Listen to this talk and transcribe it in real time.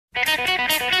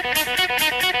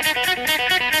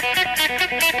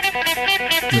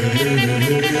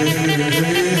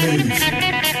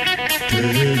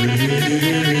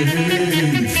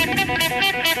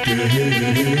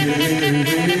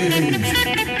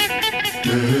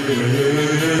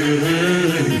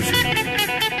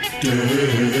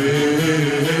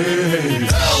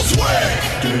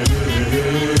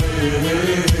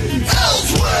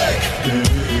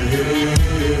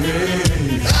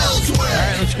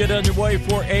Get underway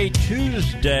for a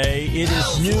Tuesday. It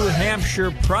is New Hampshire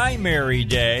primary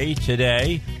day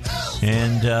today,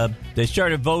 and they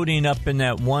started voting up in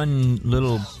that one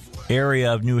little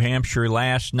area of New Hampshire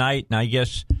last night, and I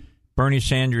guess Bernie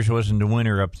Sanders wasn't the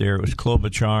winner up there. It was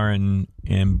Klobuchar and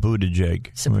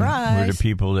Buttigieg. Surprise. Were the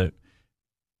people that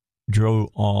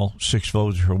drew all 6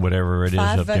 votes or whatever it is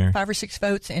up there. 5 or 6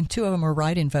 votes, and 2 of them were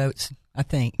write-in votes, I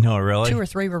think. No, really? 2 or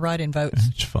 3 were write-in votes.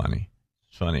 It's funny.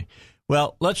 It's funny.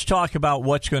 Well, let's talk about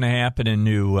what's going to happen in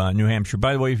New Hampshire.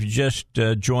 By the way, if you just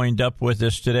joined up with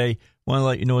us today, I want to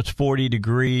let you know it's 40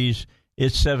 degrees.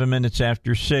 It's 7 minutes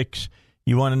after 6.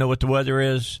 You want to know what the weather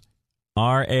is?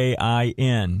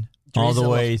 RAIN, all the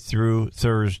way through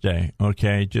Thursday.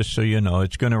 Okay, just so you know,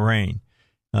 it's going to rain.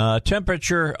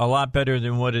 Temperature, a lot better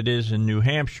than what it is in New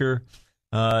Hampshire,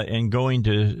 and going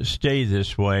to stay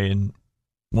this way, and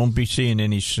won't be seeing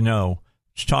any snow. I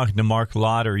was talking to Mark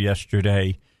Lotter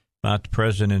yesterday about the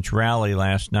president's rally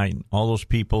last night. All those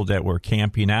people that were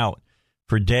camping out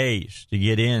for days to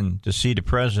get in to see the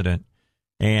president,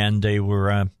 and they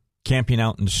were camping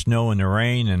out in the snow and the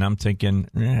rain. And I'm thinking,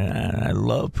 I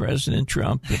love President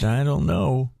Trump, but I don't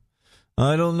know.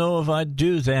 I don't know if I'd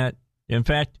do that. In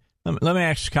fact, let me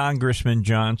ask Congressman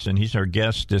Johnson. He's our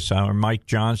guest this hour. Mike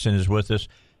Johnson is with us,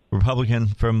 Republican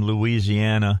from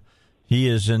Louisiana. He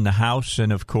is in the House,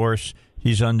 and, of course,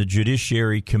 he's on the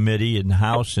Judiciary Committee in the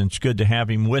House, and it's good to have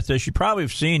him with us. You probably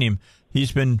have seen him.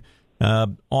 He's been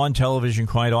on television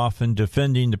quite often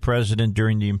defending the president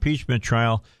during the impeachment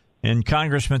trial. And,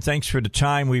 Congressman, thanks for the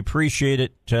time. We appreciate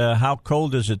it. How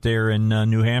cold is it there in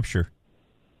New Hampshire?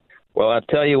 Well, I'll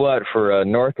tell you what, for a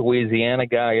North Louisiana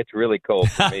guy, it's really cold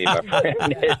for me, my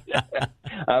friend.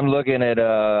 I'm looking at,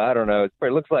 I don't know,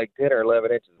 it looks like 10 or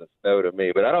 11 inches of snow to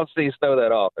me, but I don't see snow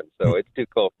that often, so it's too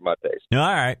cold for my taste. All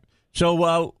right.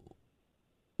 So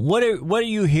what are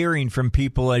you hearing from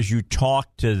people as you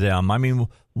talk to them? I mean,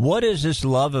 what is this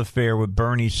love affair with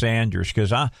Bernie Sanders?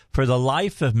 Because for the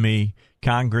life of me,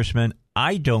 Congressman,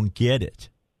 I don't get it.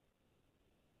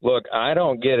 Look, I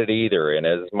don't get it either. And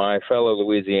as my fellow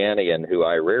Louisianian, who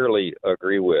I rarely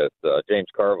agree with, James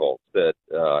Carville, said,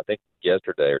 I think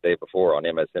yesterday or day before on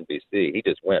MSNBC, he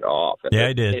just went off. And yeah,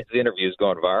 he did. His interview's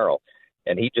gone viral.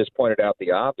 And he just pointed out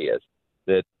the obvious,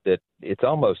 that it's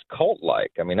almost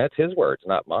cult-like. I mean, that's his words,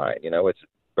 not mine. You know,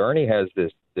 Bernie has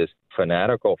this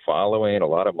fanatical following, a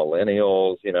lot of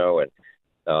millennials, you know,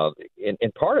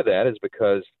 and part of that is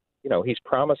because, you know, he's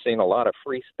promising a lot of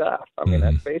free stuff. I mean,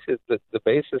 that's the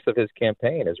basis of his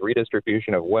campaign is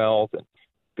redistribution of wealth and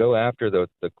go after the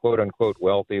quote-unquote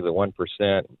wealthy, the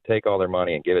 1%, take all their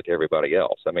money and give it to everybody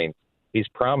else. I mean, he's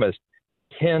promised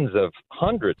tens of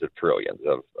hundreds of trillions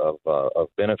of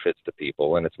benefits to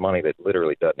people, and it's money that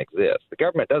literally doesn't exist. The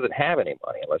government doesn't have any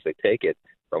money unless they take it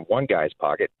from one guy's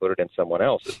pocket, put it in someone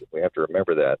else's. We have to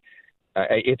remember that.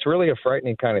 It's really a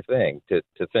frightening kind of thing to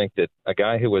think that a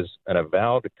guy who was an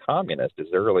avowed communist as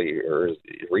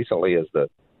recently as the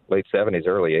late 70s,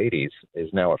 early 80s, is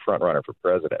now a front runner for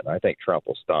president. I think Trump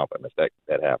will stomp him if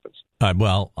that happens.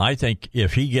 Well, I think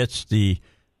if he gets the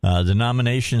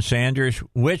nomination, Sanders,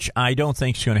 which I don't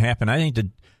think is going to happen,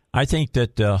 I think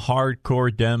that the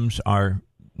hardcore Dems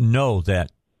know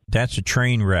that that's a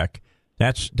train wreck.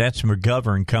 That's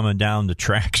McGovern coming down the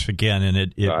tracks again, and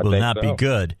it will not be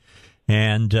good.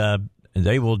 And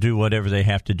they will do whatever they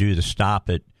have to do to stop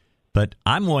it. But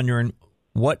I'm wondering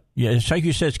it's like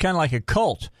you said, it's kind of like a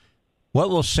cult. What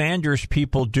will Sanders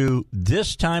people do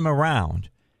this time around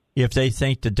if they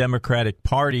think the Democratic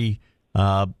Party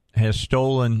has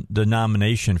stolen the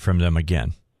nomination from them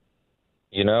again?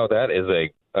 You know, that is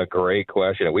a great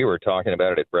question. We were talking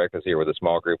about it at breakfast here with a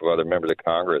small group of other members of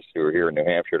Congress who are here in New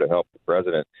Hampshire to help the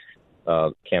president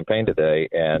campaign today.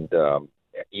 And,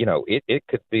 you know, it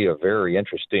could be a very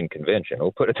interesting convention.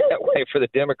 We'll put it that way for the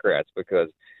Democrats, because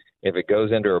if it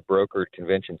goes into a brokered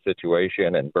convention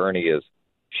situation and Bernie is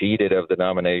cheated of the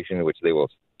nomination, which they will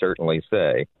certainly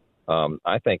say,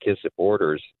 I think his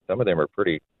supporters, some of them are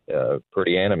pretty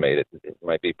animated. It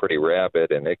might be pretty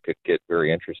rabid, and it could get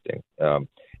very interesting.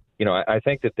 You know, I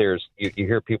think that you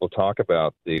hear people talk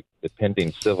about the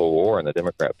pending civil war in the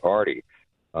Democrat Party.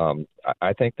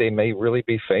 I think they may really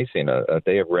be facing a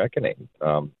day of reckoning,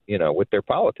 with their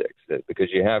politics, because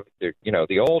you have,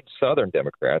 the old Southern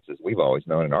Democrats, as we've always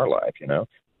known in our life,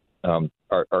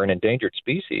 are an endangered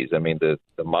species. I mean, the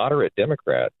moderate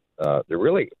Democrat, there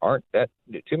really aren't that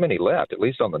too many left, at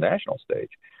least on the national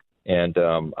stage. And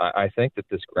I think that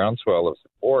this groundswell of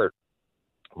support,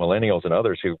 millennials and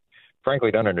others who,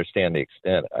 frankly, don't understand the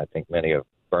extent, I think many of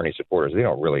Bernie supporters, they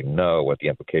don't really know what the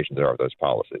implications are of those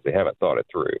policies. They haven't thought it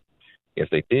through. If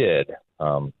they did,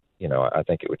 I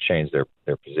think it would change their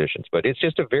positions. But it's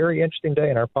just a very interesting day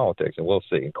in our politics, and we'll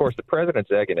see. Of course, the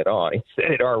president's egging it on. He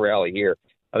said at our rally here,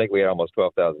 I think we had almost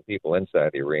 12,000 people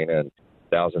inside the arena and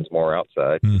thousands more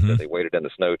outside. Mm-hmm. They waited in the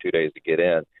snow 2 days to get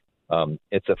in.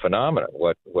 It's a phenomenon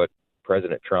what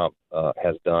President Trump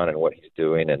has done and what he's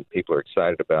doing, and people are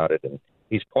excited about it. And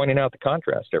he's pointing out the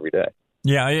contrast every day.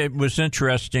 Yeah, it was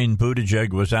interesting.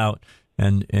 Buttigieg was out,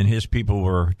 and his people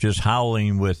were just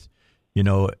howling with,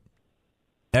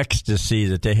 ecstasy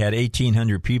that they had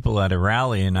 1,800 people at a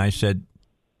rally. And I said,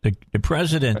 the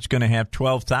president's going to have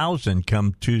 12,000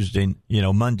 come Tuesday,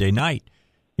 Monday night.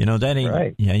 That ain't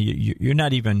right. Yeah, you're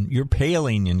not even, you're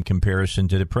paling in comparison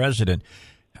to the president.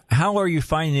 How are you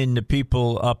finding the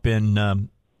people up in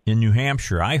New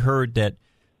Hampshire? I heard that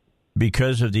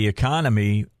because of the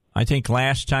economy, I think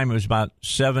last time it was about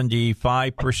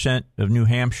 75% of New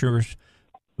Hampshire's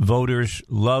voters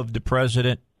loved the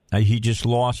president. He just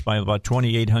lost by about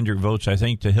 2,800 votes, I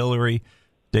think, to Hillary.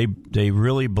 They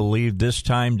really believe this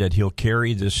time that he'll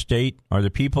carry the state. Are the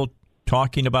people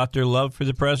talking about their love for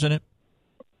the president?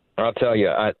 I'll tell you,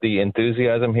 the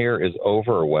enthusiasm here is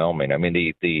overwhelming. I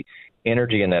mean, the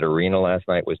energy in that arena last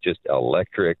night was just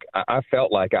electric. I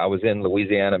felt like I was in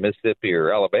Louisiana, Mississippi,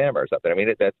 or Alabama or something. I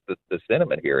mean, that's the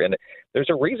sentiment here. And there's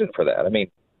a reason for that. I mean,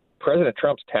 President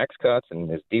Trump's tax cuts and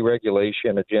his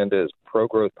deregulation agenda, his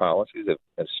pro-growth policies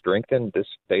have strengthened this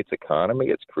state's economy.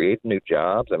 It's created new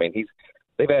jobs. I mean,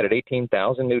 they've added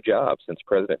 18,000 new jobs since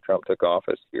President Trump took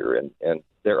office here, and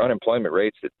their unemployment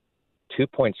rate's at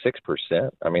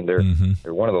 2.6%. I mean, they're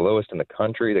one of the lowest in the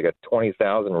country. They got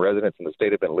 20,000 residents in the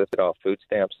state have been lifted off food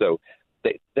stamps. So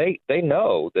they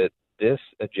know that this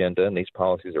agenda and these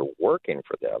policies are working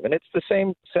for them. And it's the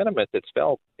same sentiment that's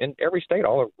felt in every state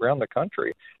all around the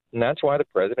country. And that's why the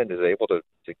president is able to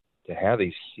have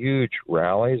these huge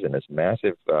rallies and this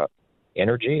massive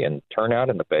energy and turnout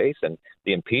in the base. And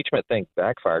the impeachment thing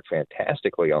backfired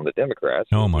fantastically on the Democrats.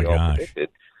 Oh, my gosh. Predicted.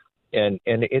 And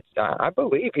I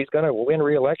believe he's going to win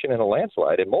re-election in a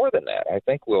landslide. And more than that, I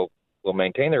think we'll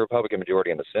maintain the Republican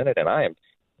majority in the Senate, and I am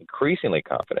increasingly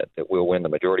confident that we'll win the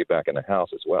majority back in the House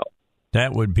as well.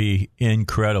 That would be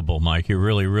incredible, Mike. It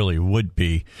really, really would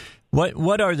be.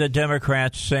 What are the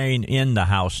Democrats saying in the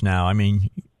House now? I mean,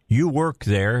 you work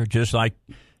there, just like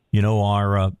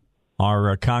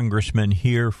our congressman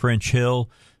here, French Hill,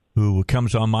 who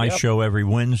comes on my show every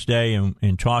Wednesday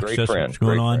and talks to us what's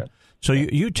going on. Friend. So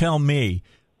you tell me,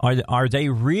 are they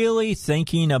really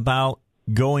thinking about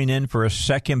going in for a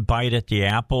second bite at the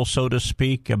apple, so to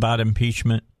speak, about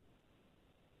impeachment?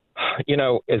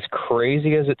 As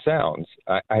crazy as it sounds,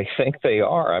 I think they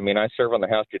are. I mean, I serve on the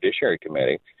House Judiciary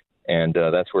Committee, and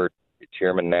that's where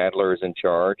Chairman Nadler is in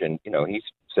charge. And he's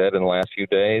said in the last few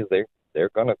days they're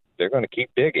going to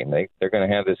keep digging. They're going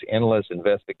to have this endless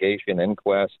investigation,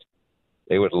 inquest.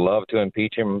 They would love to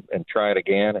impeach him and try it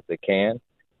again if they can.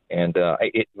 And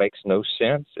it makes no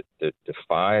sense. It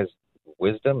defies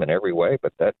wisdom in every way.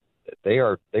 But that they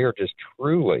are just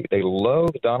truly, they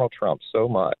loathe Donald Trump so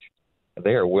much.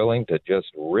 They are willing to just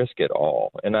risk it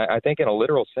all. And I think in a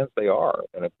literal sense they are.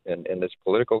 In this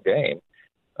political game,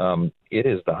 it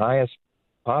is the highest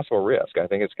possible risk. I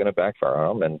think it's going to backfire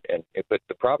on them. But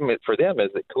the problem for them is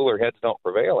that cooler heads don't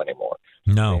prevail anymore.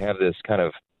 No. They have this kind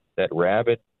of that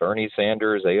rabid Bernie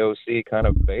Sanders, AOC kind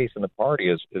of base in the party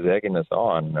is egging this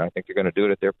on. And I think they're going to do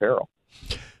it at their peril.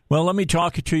 Well, let me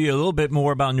talk to you a little bit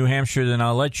more about New Hampshire, then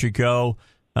I'll let you go.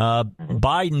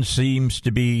 Biden seems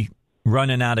to be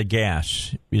running out of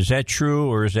gas. Is that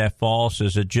true or is that false?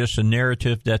 Is it just a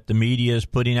narrative that the media is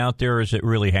putting out there, or is it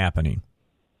really happening?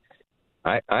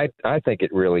 I think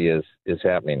it really is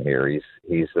happening here. It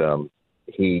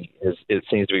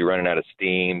seems to be running out of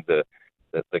steam. The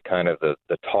kind of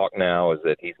the talk now is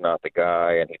that he's not the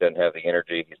guy and he doesn't have the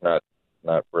energy. He's not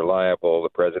reliable. The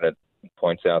president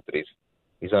points out that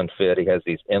he's unfit. He has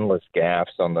these endless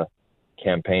gaffes on the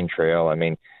campaign trail. I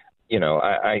mean,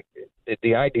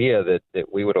 the idea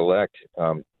that we would elect,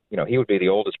 he would be the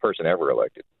oldest person ever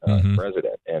elected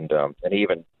president, and he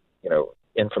even,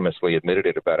 infamously admitted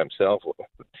it about himself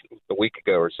a week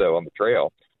ago or so on the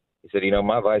trail. He said,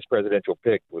 my vice presidential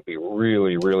pick would be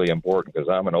really, really important because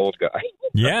I'm an old guy.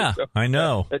 Yeah, So I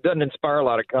know. It doesn't inspire a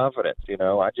lot of confidence.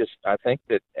 I think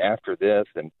that after this,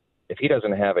 and if he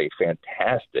doesn't have a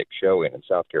fantastic showing in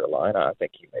South Carolina, I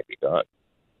think he may be done.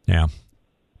 Yeah.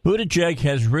 Buttigieg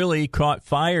has really caught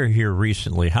fire here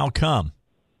recently. How come?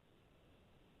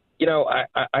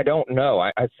 I don't know.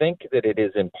 I think that it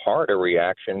is in part a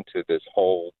reaction to this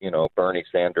whole, Bernie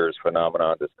Sanders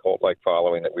phenomenon, this cult-like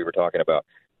following that we were talking about.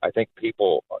 I think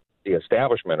people, the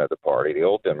establishment of the party, the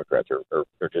old Democrats,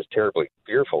 are just terribly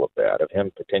fearful of that, of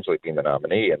him potentially being the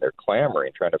nominee, and they're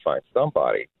clamoring, trying to find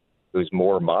somebody who's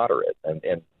more moderate,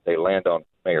 and they land on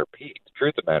Mayor Pete. The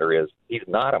truth of the matter is he's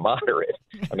not a moderate.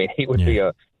 I mean, he would be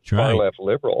a far-left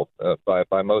liberal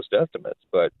by most estimates,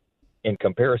 but in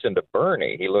comparison to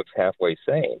Bernie, he looks halfway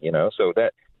sane, So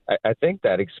that I think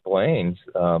that explains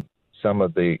some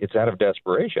of the. It's out of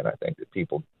desperation, I think, that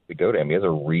people go to him. He has a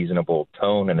reasonable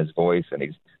tone in his voice, and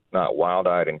he's not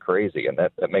wild-eyed and crazy, and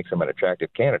that makes him an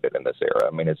attractive candidate in this era.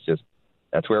 I mean, it's just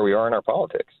that's where we are in our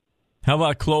politics. How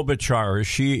about Klobuchar? Is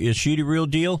she the real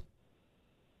deal?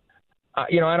 I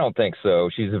don't think so.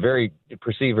 She's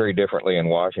perceived very differently in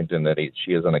Washington than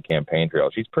she is on the campaign trail.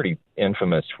 She's pretty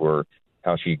infamous for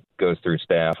how she goes through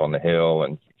staff on the Hill,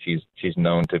 and she's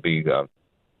known to be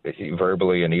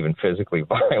verbally and even physically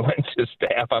violent to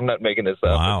staff. I'm not making this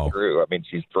up. Wow. It's true. I mean,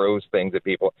 she throws things at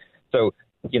people. So,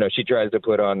 she tries to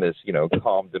put on this,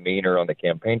 calm demeanor on the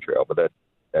campaign trail, but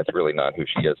that's really not who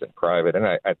she is in private. And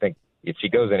I think if she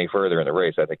goes any further in the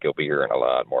race, I think you'll be hearing a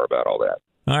lot more about all that.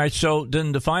 All right, so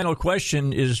then the final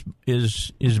question is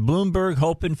Bloomberg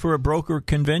hoping for a broker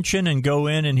convention and go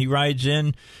in and he rides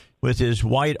in with his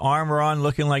white armor on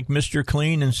looking like Mr.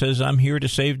 Clean and says, I'm here to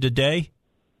save the day?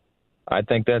 I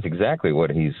think that's exactly what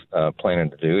he's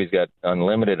planning to do. He's got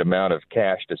unlimited amount of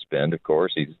cash to spend, of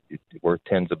course. He's worth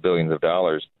tens of billions of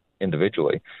dollars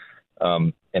individually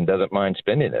and doesn't mind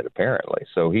spending it, apparently.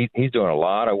 So he's doing a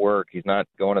lot of work. He's not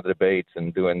going to the debates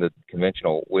and doing the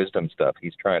conventional wisdom stuff.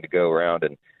 He's trying to go around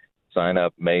and sign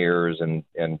up mayors and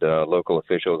local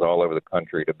officials all over the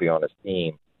country to be on his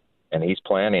team. And he's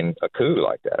planning a coup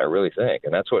like that, I really think.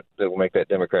 And that's what will make that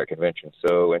Democrat convention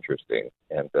so interesting,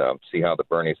 and see how the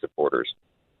Bernie supporters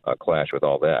clash with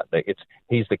all that.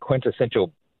 He's the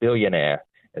quintessential billionaire,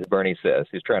 as Bernie says,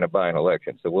 who's trying to buy an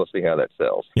election. So we'll see how that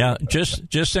sells. Yeah, just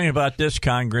think about this,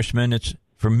 Congressman. It's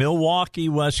from Milwaukee,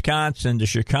 Wisconsin to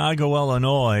Chicago,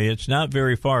 Illinois. It's not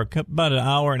very far, about an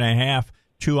hour and a half,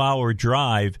 2-hour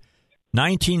drive.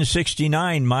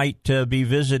 1969 might be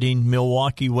visiting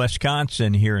Milwaukee,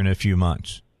 Wisconsin here in a few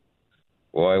months.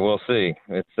 Boy, we'll see.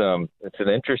 It's an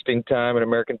interesting time in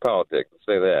American politics, let's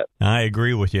say that. I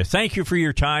agree with you. Thank you for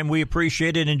your time. We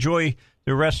appreciate it. Enjoy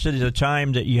the rest of the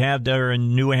time that you have there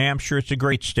in New Hampshire. It's a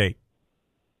great state.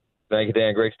 Thank you,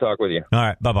 Dan. Great to talk with you. All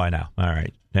right. Bye-bye now. All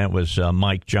right. That was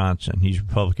Mike Johnson. He's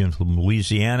Republican from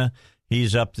Louisiana.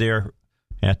 He's up there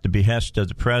at the behest of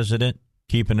the president,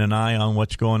 keeping an eye on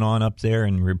what's going on up there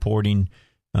and reporting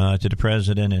to the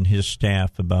president and his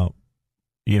staff about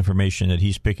the information that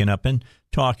he's picking up and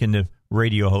talking to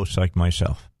radio hosts like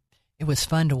myself. It was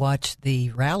fun to watch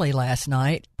the rally last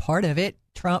night. Part of it,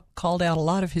 Trump called out a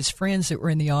lot of his friends that were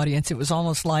in the audience. It was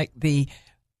almost like the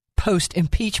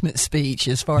post-impeachment speech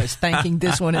as far as thanking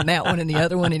this one and that one and the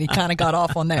other one, and he kind of got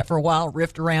off on that for a while,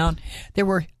 riffed around. There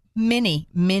were many,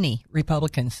 many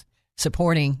Republicans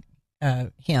supporting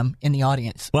him in the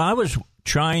audience. Well, I was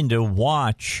trying to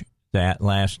watch that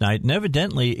last night, and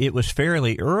evidently it was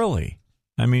fairly early.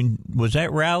 I mean, was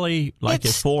that rally at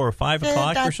 4 or 5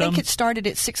 o'clock or something? I think it started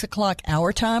at 6 o'clock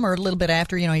our time, or a little bit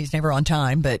after. He's never on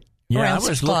time, but yeah, around I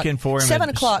was looking for him 7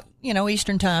 o'clock,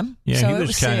 Eastern time. Yeah,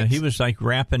 so he was like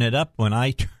wrapping it up when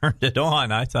I turned it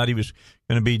on. I thought he was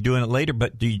going to be doing it later,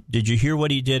 but did you hear what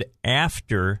he did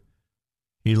after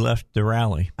he left the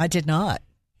rally? I did not.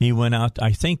 He went out,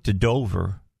 I think, to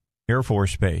Dover Air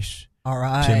Force Base. All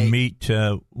right. To meet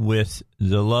with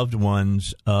the loved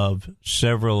ones of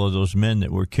several of those men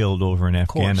that were killed over in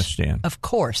Afghanistan. Of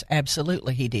course.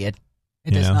 Absolutely he did.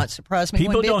 It does not surprise me.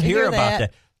 People don't hear about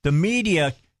that. The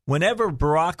media, whenever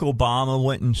Barack Obama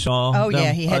went and saw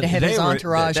them, he had to have his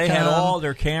entourage They come. had all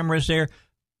their cameras there.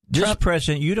 This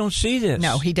president, you don't see this.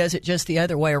 No, he does it just the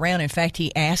other way around. In fact,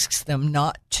 he asks them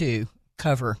not to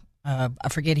cover. I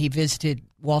forget he visited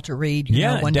Walter Reed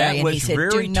one day, and he said, that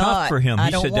was very tough for him. He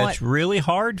said, that's really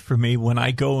hard for me when I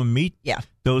go and meet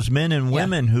those men and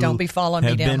women who don't be following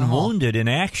have me down been the hall. wounded in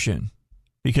action.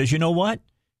 Because you know what?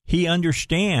 He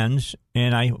understands,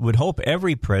 and I would hope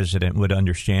every president would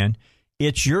understand,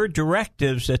 it's your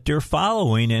directives that they're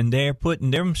following, and they're putting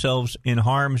themselves in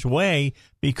harm's way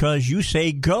because you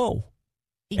say go.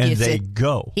 and they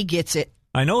go. He gets it.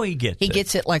 I know he gets it. He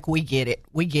gets it like we get it.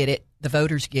 We get it. The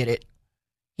voters get it.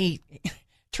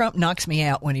 Trump knocks me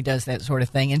out when he does that sort of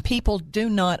thing, and people do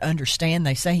not understand.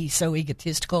 They say he's so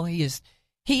egotistical. He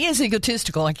is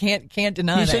egotistical. I can't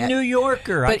deny that. He's a New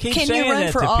Yorker. But I keep can saying you run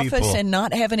that for to office people. and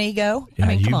not have an ego? Yeah, I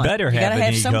mean, come on. better you have gotta an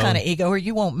have some ego. kind of ego, or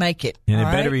you won't make it. And it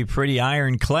all better right? be pretty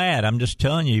ironclad. I'm just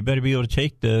telling you, you better be able to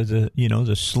take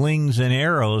the slings and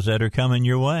arrows that are coming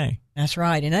your way. That's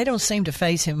right. And they don't seem to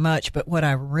faze him much. But what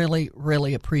I really,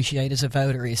 really appreciate as a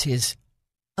voter is his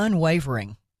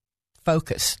unwavering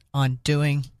focus on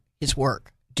doing his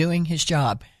work, doing his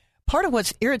job. Part of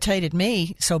what's irritated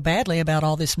me so badly about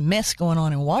all this mess going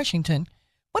on in Washington,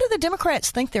 what do the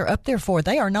Democrats think they're up there for?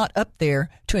 They are not up there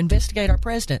to investigate our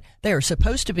president. They are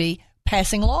supposed to be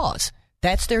passing laws.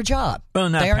 That's their job. Well,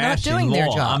 they are not doing their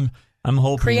job. I'm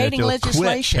hoping creating that they'll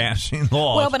legislation. quit passing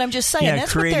laws. Well, but I'm just saying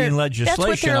that's what they're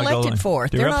elected for.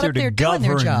 They're not up there doing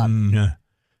their job.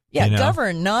 Yeah,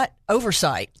 govern, not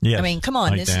oversight. Yes, I mean, come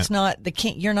on, this is not the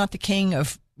king. You're not the king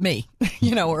of me,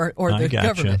 or the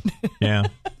government. Yeah.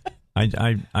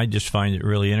 I just find it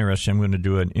really interesting. I'm going to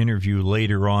do an interview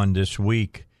later on this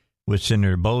week with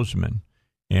Senator Bozeman,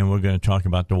 and we're going to talk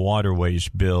about the waterways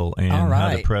bill and how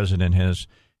the president has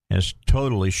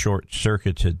totally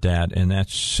short-circuited that, and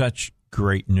that's such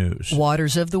great news.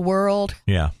 Waters of the world.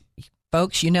 Yeah.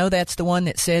 Folks, that's the one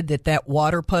that said that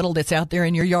water puddle that's out there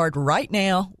in your yard right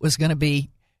now was going to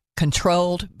be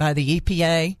controlled by the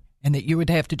EPA, and that you would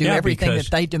have to do everything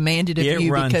that they demanded of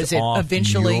you because it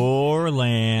eventually your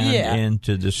land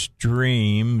into the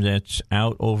stream that's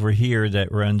out over here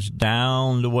that runs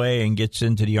down the way and gets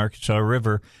into the Arkansas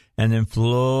River and then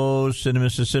flows to the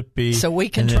Mississippi. So we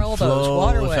control those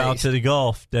waterways. Out to the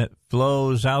Gulf, that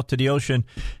flows out to the ocean.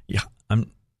 Yeah,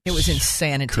 it was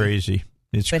insanity. Crazy.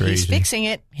 It's but crazy.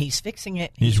 He's fixing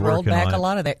it. He's rolled back a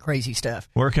lot of that crazy stuff.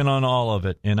 Working on all of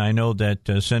it. And I know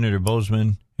that Senator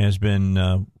Bozeman has been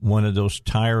one of those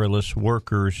tireless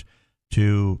workers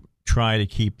to try to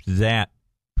keep that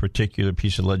particular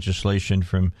piece of legislation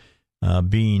from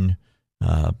being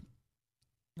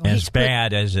as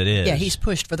bad as it is. Yeah, he's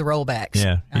pushed for the rollbacks.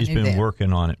 Yeah, he's been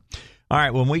working on it. All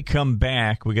right, when we come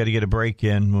back, we got to get a break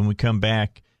in. When we come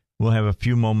back, we'll have a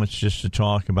few moments just to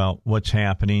talk about what's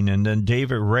happening. And then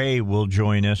David Ray will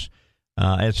join us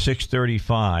at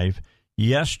 6:35.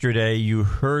 Yesterday, you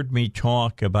heard me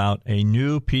talk about a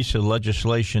new piece of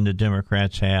legislation the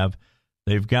Democrats have.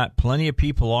 They've got plenty of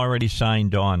people already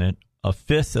signed on it. A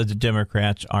fifth of the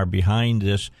Democrats are behind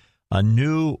this, a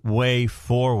new way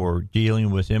forward dealing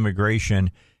with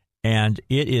immigration, and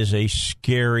it is a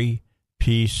scary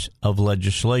piece of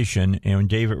legislation. And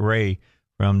David Ray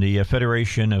from the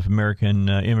Federation of American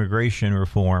Immigration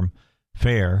Reform,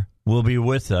 FAIR, will be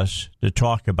with us to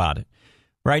talk about it.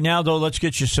 Right now, though, let's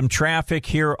get you some traffic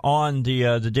here on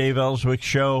the Dave Elswick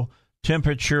Show.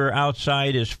 Temperature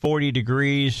outside is 40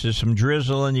 degrees. There's some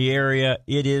drizzle in the area.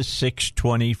 It is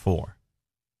 6:24.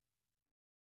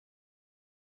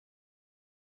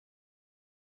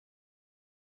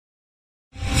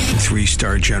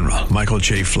 Three-star General Michael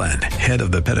J. Flynn, head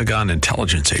of the Pentagon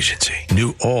Intelligence Agency,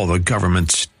 knew all the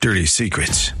government's dirty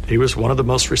secrets. He was one of the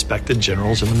most respected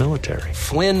generals in the military.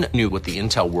 Flynn knew what the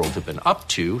intel world had been up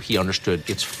to. He understood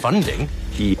its funding.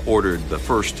 He ordered the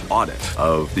first audit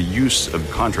of the use of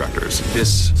contractors.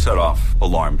 This set off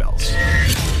alarm bells.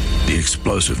 The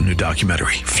explosive new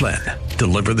documentary, Flynn,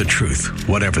 Deliver the Truth,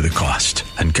 Whatever the Cost,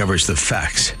 uncovers the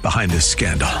facts behind this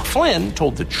scandal. Flynn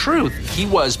told the truth. He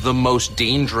was the most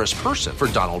dangerous person for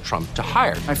Donald Trump to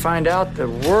hire. I find out the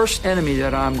worst enemy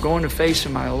that I'm going to face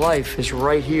in my life is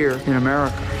right here in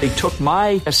America. They took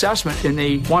my assessment and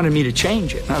they wanted me to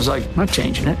change it. And I was like, I'm not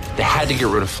changing it. They had to get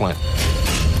rid of Flynn.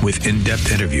 With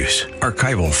in-depth interviews,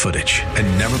 archival footage,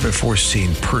 and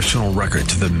never-before-seen personal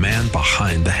records of the man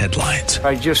behind the headlines.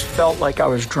 I just felt like I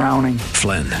was drowning.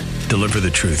 Flynn, Deliver the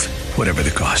Truth, Whatever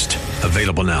the Cost.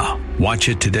 Available now. Watch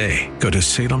it today. Go to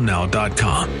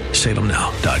salemnow.com.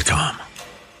 salemnow.com.